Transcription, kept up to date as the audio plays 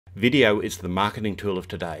Video is the marketing tool of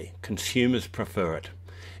today. Consumers prefer it.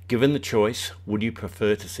 Given the choice, would you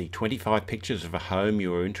prefer to see 25 pictures of a home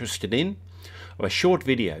you are interested in, or a short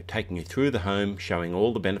video taking you through the home showing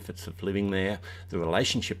all the benefits of living there, the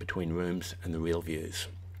relationship between rooms and the real views?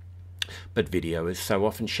 But video is so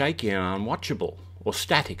often shaky and unwatchable, or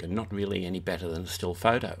static and not really any better than a still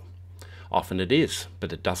photo. Often it is,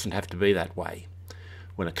 but it doesn't have to be that way.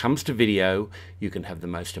 When it comes to video, you can have the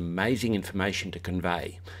most amazing information to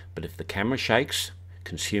convey, but if the camera shakes,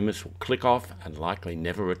 consumers will click off and likely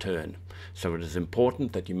never return. So it is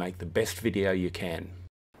important that you make the best video you can.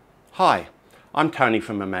 Hi, I'm Tony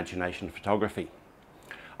from Imagination Photography.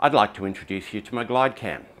 I'd like to introduce you to my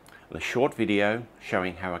GlideCam, a short video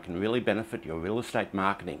showing how it can really benefit your real estate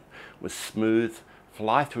marketing with smooth,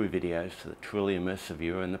 fly-through videos that truly immerse the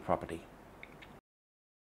viewer in the property.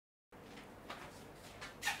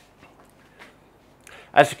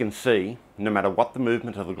 As you can see, no matter what the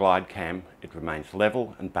movement of the GlideCam, it remains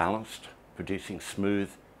level and balanced, producing smooth,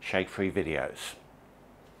 shake-free videos.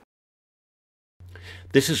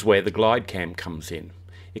 This is where the GlideCam comes in.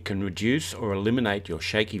 It can reduce or eliminate your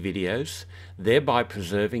shaky videos, thereby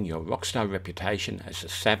preserving your rockstar reputation as a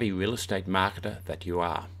savvy real estate marketer that you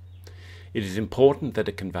are. It is important that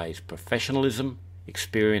it conveys professionalism,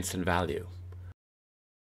 experience and value.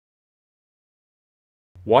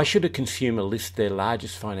 Why should a consumer list their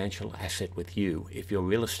largest financial asset with you if your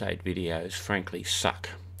real estate videos frankly suck?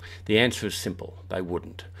 The answer is simple, they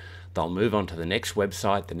wouldn't. They'll move on to the next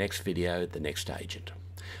website, the next video, the next agent.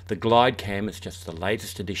 The GlideCam is just the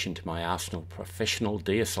latest addition to my arsenal of professional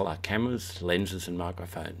DSLR cameras, lenses and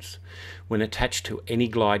microphones. When attached to any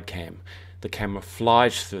GlideCam, the camera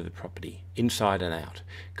flies through the property, inside and out,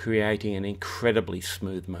 creating an incredibly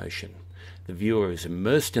smooth motion. The viewer is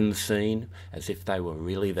immersed in the scene as if they were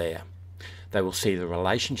really there. They will see the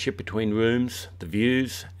relationship between rooms, the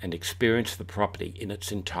views, and experience the property in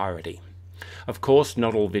its entirety. Of course,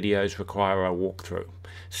 not all videos require a walkthrough.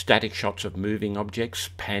 Static shots of moving objects,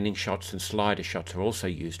 panning shots, and slider shots are also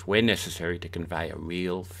used where necessary to convey a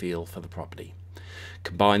real feel for the property.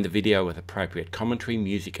 Combine the video with appropriate commentary,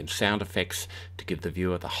 music, and sound effects to give the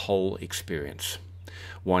viewer the whole experience.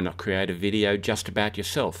 Why not create a video just about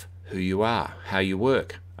yourself? Who you are, how you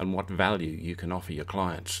work, and what value you can offer your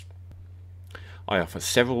clients. I offer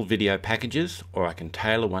several video packages, or I can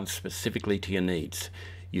tailor one specifically to your needs.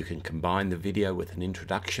 You can combine the video with an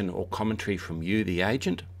introduction or commentary from you, the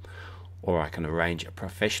agent, or I can arrange a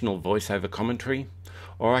professional voiceover commentary,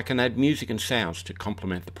 or I can add music and sounds to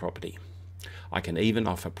complement the property. I can even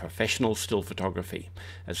offer professional still photography,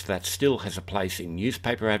 as that still has a place in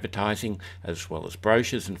newspaper advertising, as well as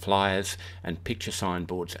brochures and flyers and picture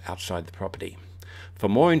signboards outside the property. For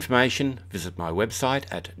more information, visit my website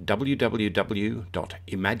at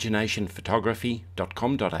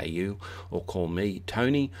www.imaginationphotography.com.au or call me,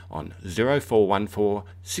 Tony, on 0414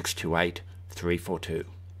 628 342.